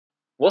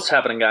What's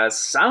happening, guys?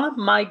 Silent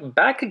Mike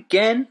back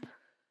again.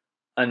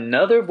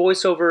 Another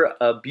voiceover,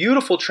 a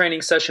beautiful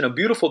training session, a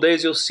beautiful day.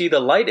 As you'll see, the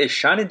light is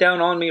shining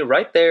down on me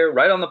right there,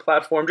 right on the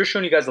platform. Just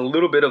showing you guys a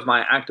little bit of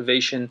my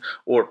activation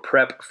or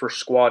prep for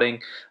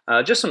squatting.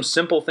 Just some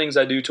simple things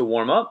I do to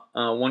warm up.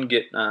 One,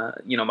 get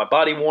my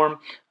body warm,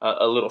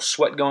 a little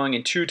sweat going,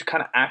 and two, to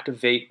kind of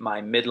activate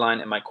my midline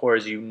and my core.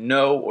 As you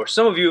know, or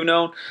some of you have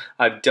known,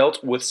 I've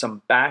dealt with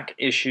some back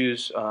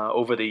issues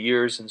over the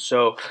years, and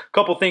so a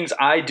couple things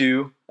I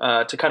do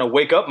to kind of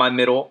wake up my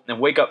middle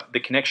and wake up the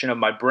connection of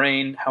my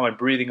brain, how I'm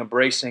breathing and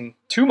bracing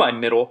to my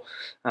middle.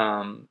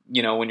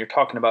 When you're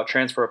talking about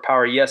transfer of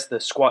power, yes, the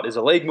squat is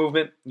a leg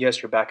movement.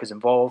 Yes, your back is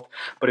involved.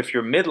 But if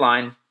your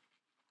midline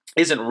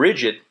isn't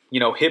rigid,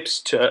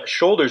 hips to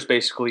shoulders,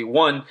 basically,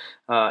 one,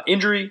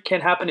 injury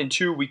can happen, and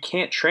two, we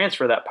can't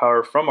transfer that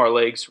power from our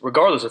legs,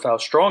 regardless of how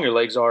strong your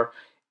legs are,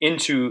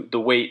 into the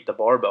weight, the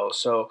barbell.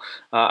 So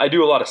I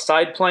do a lot of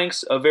side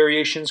planks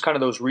variations, kind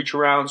of those reach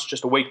arounds,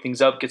 just to wake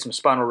things up, get some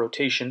spinal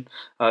rotation,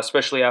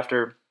 especially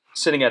after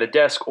sitting at a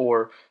desk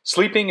or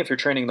sleeping if you're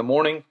training in the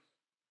morning,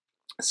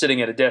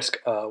 sitting at a desk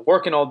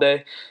working all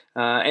day.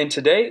 And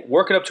today,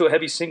 working up to a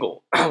heavy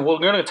single. We're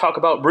going to talk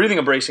about breathing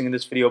and bracing in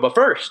this video, but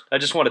first, I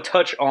just want to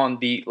touch on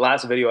the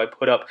last video I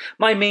put up.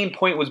 My main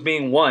point was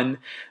being one,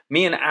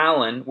 me and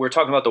Alan, we're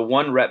talking about the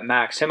 1 rep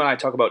max. Him and I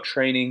talk about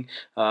training,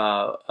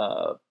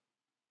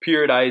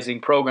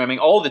 periodizing, programming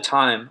all the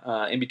time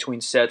in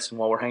between sets and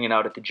while we're hanging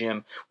out at the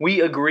gym.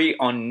 We agree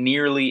on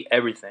nearly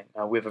everything.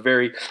 We have a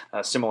very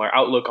similar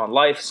outlook on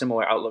life,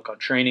 similar outlook on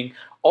training.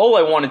 All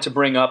I wanted to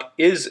bring up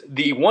is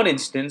the one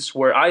instance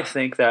where I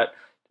think that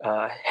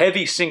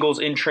heavy singles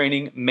in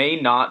training may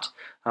not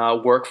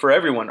work for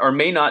everyone, or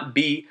may not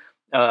be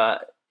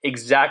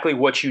exactly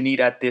what you need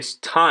at this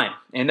time.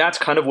 And that's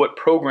kind of what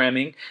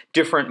programming,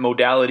 different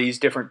modalities,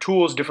 different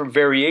tools, different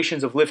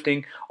variations of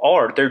lifting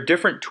are. They're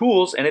different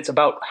tools, and it's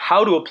about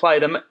how to apply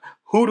them,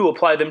 who to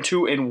apply them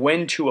to, and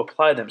when to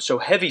apply them. So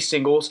heavy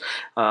singles,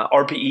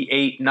 RPE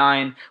 8,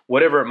 9,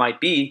 whatever it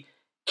might be,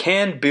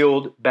 can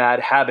build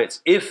bad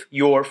habits if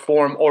your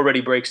form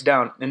already breaks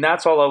down. And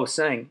that's all I was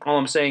saying. All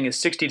I'm saying is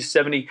 60 to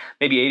 70,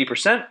 maybe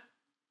 80%.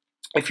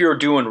 If you're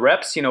doing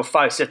reps,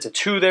 5 sets of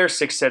 2 there,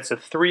 6 sets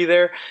of 3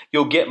 there,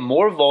 you'll get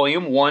more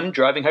volume, one,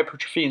 driving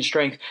hypertrophy and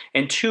strength,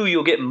 and two,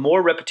 you'll get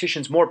more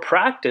repetitions, more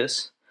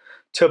practice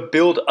to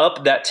build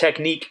up that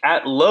technique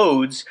at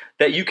loads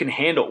that you can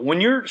handle.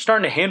 When you're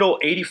starting to handle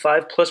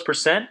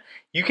 85+%,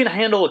 you can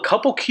handle a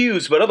couple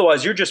cues, but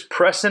otherwise you're just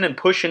pressing and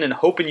pushing and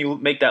hoping you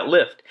make that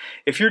lift.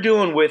 If you're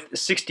doing with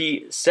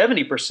 60,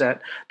 70%,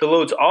 the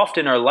loads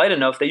often are light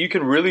enough that you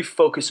can really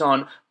focus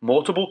on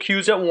multiple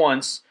cues at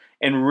once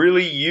and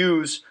really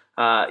use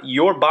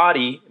your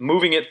body,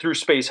 moving it through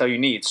space how you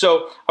need.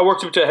 So I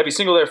worked up to a heavy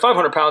single there,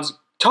 500 pounds,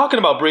 talking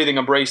about breathing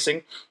and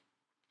bracing.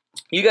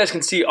 You guys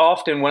can see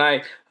often when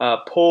I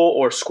pull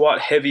or squat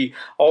heavy,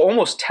 I'll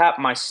almost tap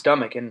my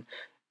stomach. And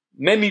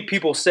many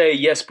people say,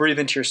 yes, breathe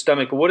into your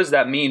stomach, but what does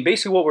that mean?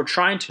 Basically what we're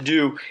trying to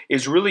do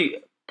is really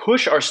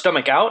push our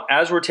stomach out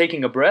as we're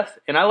taking a breath.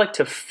 And I like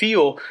to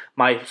feel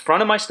my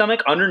front of my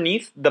stomach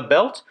underneath the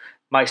belt,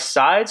 my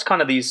sides,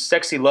 kind of these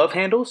sexy love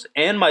handles,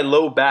 and my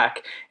low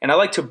back. And I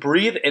like to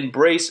breathe and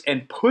brace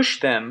and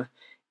push them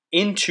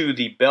into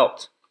the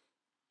belt.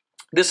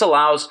 This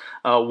allows,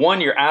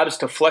 one, your abs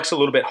to flex a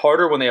little bit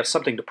harder when they have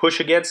something to push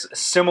against. A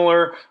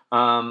similar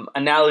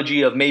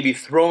analogy of maybe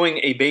throwing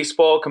a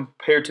baseball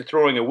compared to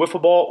throwing a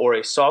wiffle ball or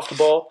a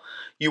softball.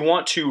 You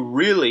want to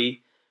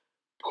really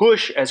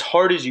push as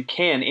hard as you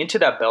can into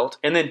that belt.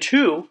 And then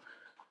two,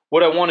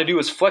 what I want to do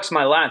is flex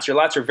my lats. Your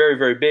lats are very,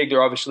 very big.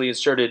 They're obviously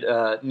inserted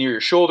near your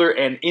shoulder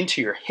and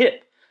into your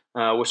hip,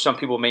 which some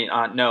people may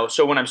not know.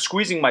 So when I'm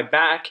squeezing my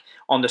back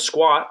on the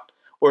squat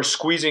or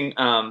squeezing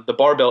the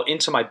barbell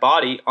into my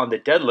body on the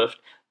deadlift,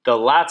 the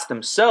lats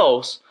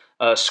themselves,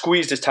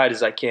 squeezed as tight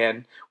as I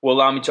can, will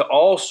allow me to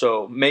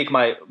also make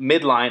my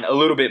midline a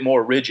little bit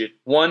more rigid.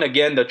 One,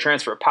 again, the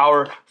transfer of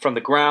power from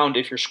the ground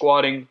if you're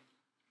squatting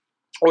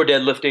or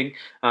deadlifting,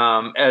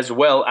 as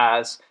well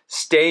as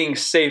staying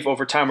safe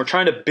over time. We're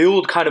trying to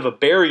build kind of a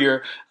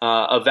barrier,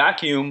 a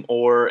vacuum,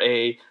 or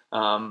a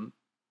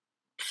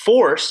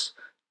force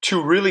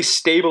to really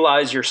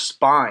stabilize your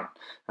spine.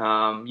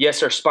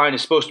 Yes, our spine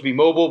is supposed to be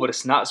mobile, but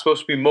it's not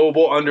supposed to be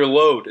mobile under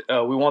load.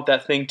 We want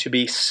that thing to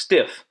be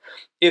stiff,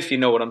 if you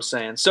know what I'm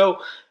saying. So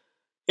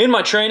in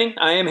my training,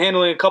 I am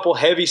handling a couple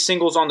heavy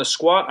singles on the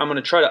squat. I'm going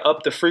to try to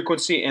up the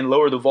frequency and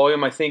lower the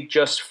volume. I think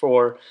just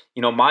for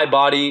my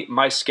body,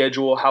 my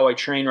schedule, how I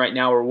train right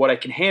now, or what I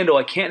can handle.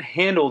 I can't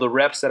handle the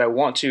reps that I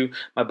want to.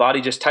 My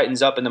body just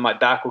tightens up, and then my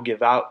back will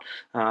give out,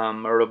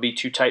 or it'll be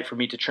too tight for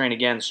me to train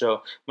again. So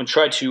I'm going to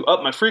try to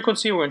up my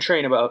frequency. We're going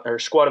to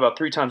squat about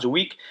 3 times a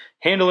week,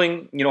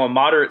 handling a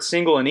moderate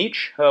single in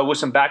each with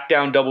some back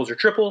down doubles or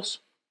triples.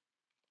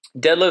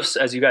 Deadlifts,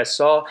 as you guys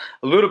saw,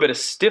 a little bit of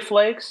stiff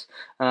legs.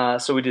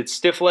 So we did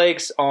stiff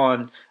legs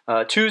on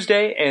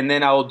Tuesday, and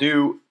then I'll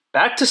do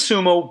back to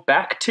sumo,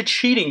 back to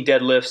cheating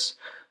deadlifts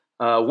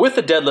with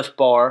a deadlift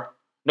bar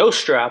no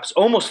straps,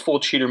 almost full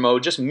cheater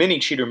mode, just mini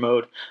cheater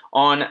mode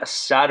on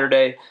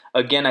Saturday.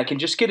 Again, I can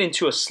just get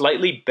into a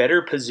slightly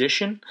better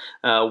position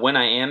when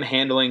I am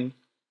handling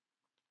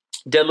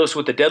deadlifts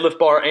with the deadlift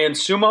bar and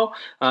sumo,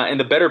 and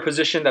the better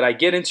position that I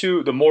get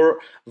into, the more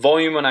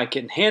volume I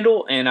can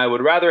handle, and I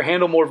would rather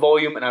handle more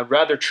volume and I'd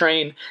rather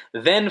train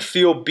than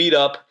feel beat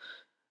up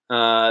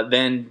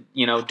than,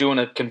 you know, doing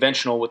a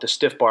conventional with a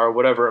stiff bar or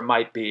whatever it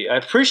might be. I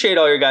appreciate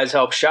all your guys'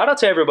 help. Shout out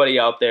to everybody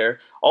out there,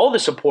 all the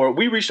support.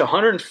 We reached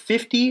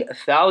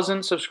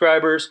 150,000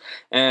 subscribers,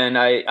 and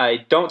I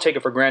don't take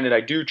it for granted.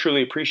 I do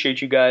truly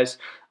appreciate you guys.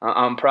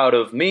 I'm proud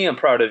of me. I'm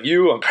proud of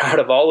you. I'm proud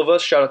of all of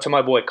us. Shout out to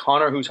my boy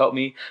Connor, who's helped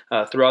me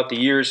throughout the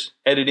years,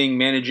 editing,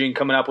 managing,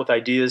 coming up with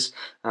ideas.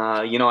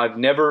 You know, I've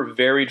never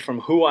varied from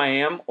who I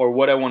am or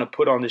what I want to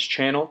put on this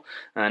channel.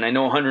 And I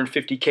know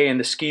 150K in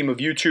the scheme of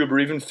YouTube or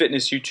even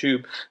fitness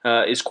YouTube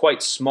is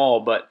quite small,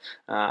 but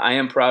I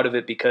am proud of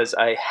it because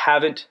I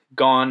haven't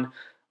gone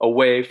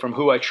away from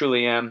who I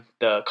truly am,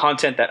 the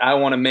content that I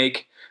want to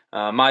make,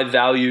 my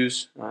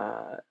values.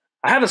 I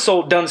haven't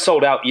sold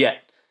out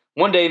yet.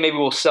 One day maybe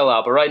we'll sell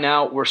out, but right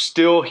now we're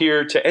still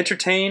here to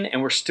entertain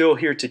and we're still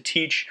here to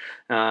teach,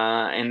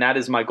 and that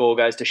is my goal,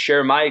 guys, to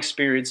share my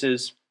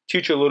experiences,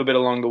 teach you a little bit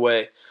along the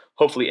way,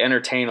 hopefully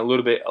entertain a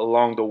little bit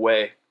along the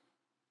way.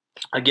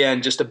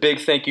 Again, just a big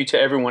thank you to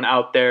everyone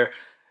out there.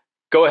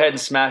 Go ahead and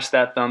smash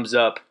that thumbs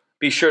up.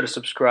 Be sure to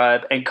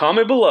subscribe and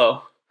comment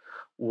below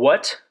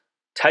what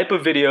type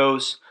of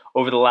videos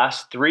over the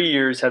last 3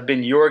 years have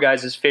been your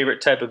guys'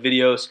 favorite type of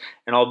videos,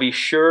 and I'll be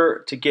sure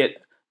to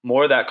get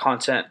more of that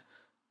content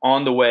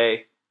on the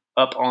way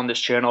up on this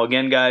channel.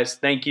 Again, guys,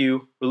 thank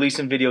you.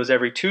 Releasing videos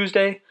every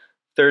Tuesday,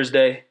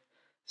 Thursday,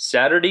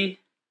 Saturday,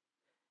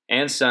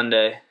 and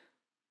Sunday.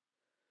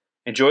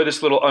 Enjoy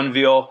this little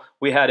unveil.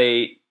 We had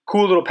a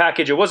cool little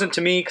package. It wasn't to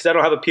me because I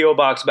don't have a P.O.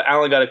 box, but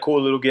Alan got a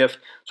cool little gift.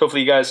 So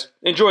hopefully you guys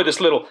enjoy this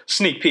little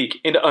sneak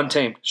peek into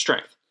Untamed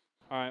Strength.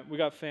 All right, we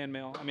got fan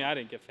mail. I mean, I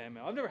didn't get fan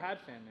mail. I've never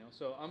had fan mail,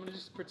 so I'm going to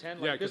just pretend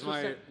like this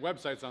was sent. My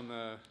website's on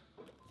the...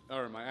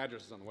 Or my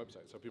address is on the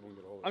website, so people can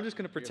get a hold of it. I'm just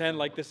going to pretend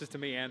like this is to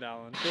me and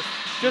Alan,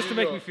 just to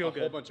make me feel good.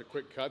 A whole bunch of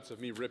quick cuts of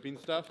me ripping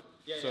stuff,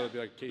 so it'll be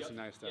like Casey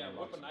Neistat. Yeah,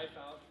 whip a knife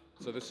out.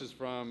 So this is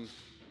from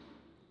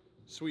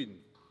Sweden.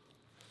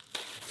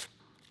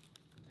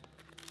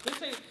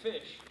 This ain't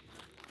fish.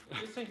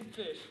 This ain't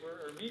fish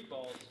or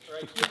meatballs or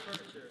IKEA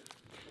furniture.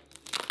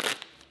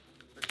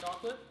 Or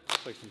chocolate?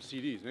 It's like some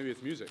CDs. Maybe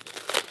it's music.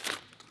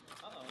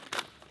 Uh-oh.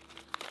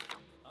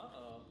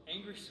 Uh-oh.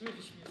 Angry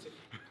Swedish music.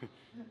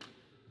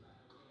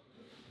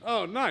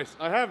 Oh, nice.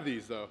 I have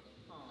these, though.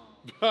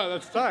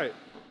 That's tight.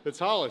 It's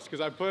Hollis, because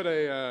I put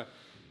a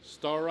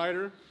Star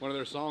Rider, one of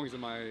their songs, in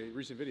my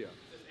recent video. Is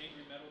this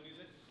angry metal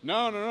music?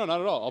 No, not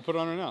at all. I'll put it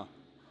on right now.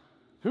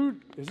 Who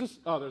is this?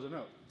 Oh, there's a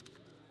note.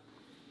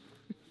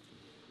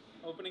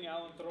 Opening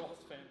Alan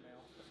Thrall's fan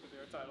mail. That's gonna be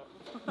our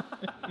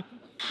title.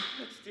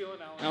 Stealing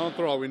Alan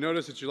Thrall, we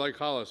noticed that you like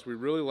Hollis. We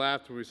really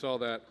laughed when we saw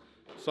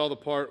the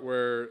part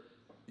where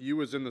you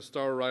was in the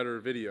Star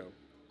Rider video.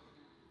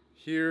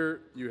 Here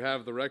you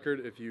have the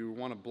record if you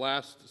want to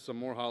blast some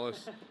more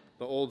Hollis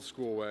the old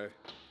school way.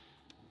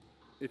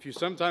 If you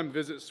sometime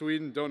visit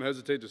Sweden, don't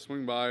hesitate to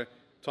swing by,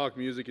 talk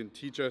music, and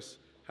teach us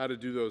how to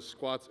do those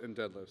squats and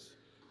deadlifts.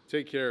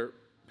 Take care,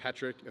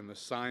 Patrick and the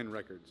Sign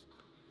Records.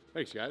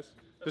 Thanks, guys.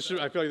 I feel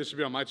like this should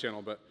be on my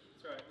channel, but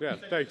yeah,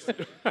 thanks.